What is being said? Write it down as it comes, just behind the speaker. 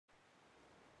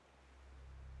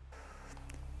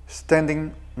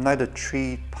Standing like the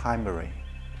tree primary,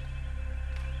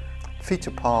 feet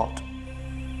apart,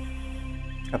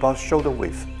 about shoulder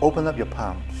width. Open up your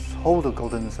palms, hold the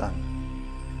golden sun.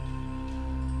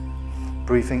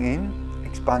 Breathing in,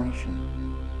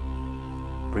 expansion.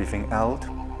 Breathing out,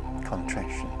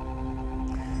 contraction.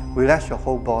 Relax your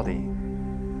whole body,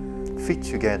 feet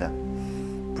together.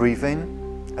 Breathe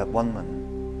in at 1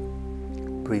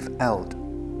 minute. Breathe out,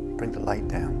 bring the light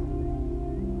down.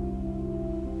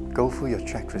 Go through your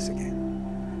chakras again.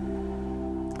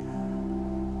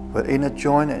 With inner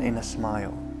joy and inner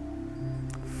smile.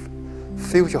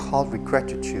 Fill your heart with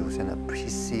gratitude and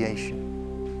appreciation.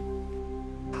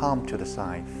 Palm to the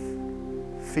side,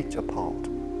 feet apart,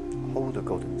 hold the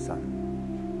golden sun.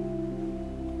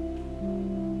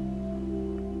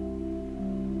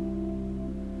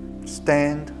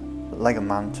 Stand like a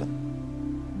mountain.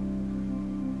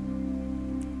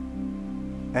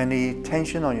 Any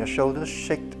tension on your shoulders,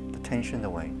 shake the tension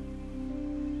away.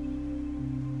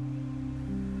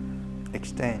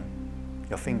 Extend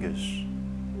your fingers.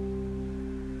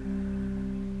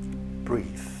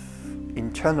 Breathe.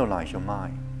 Internalize your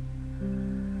mind.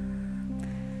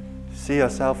 See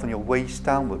yourself on your waist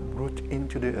downward, root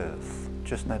into the earth,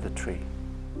 just like the tree.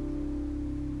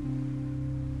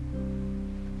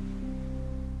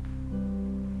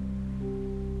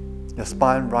 Your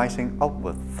spine rising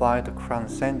upward via the crown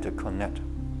center, connect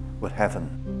with heaven.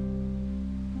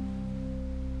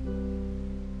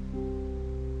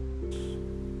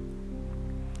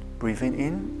 Breathing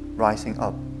in, rising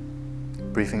up.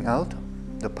 Breathing out,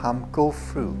 the palm go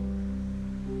through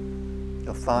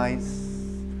your thighs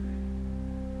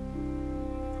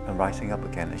and rising up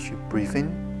again as you breathe in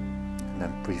and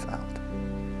then breathe out.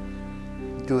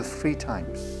 Do it 3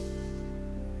 times.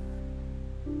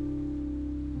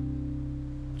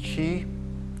 Qi,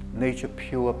 nature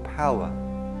pure power,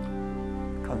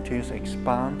 continues to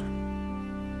expand,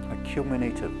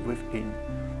 accumulated within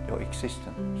your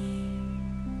existence.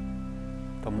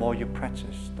 The more you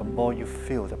practice, the more you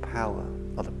feel the power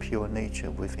of the pure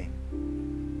nature within.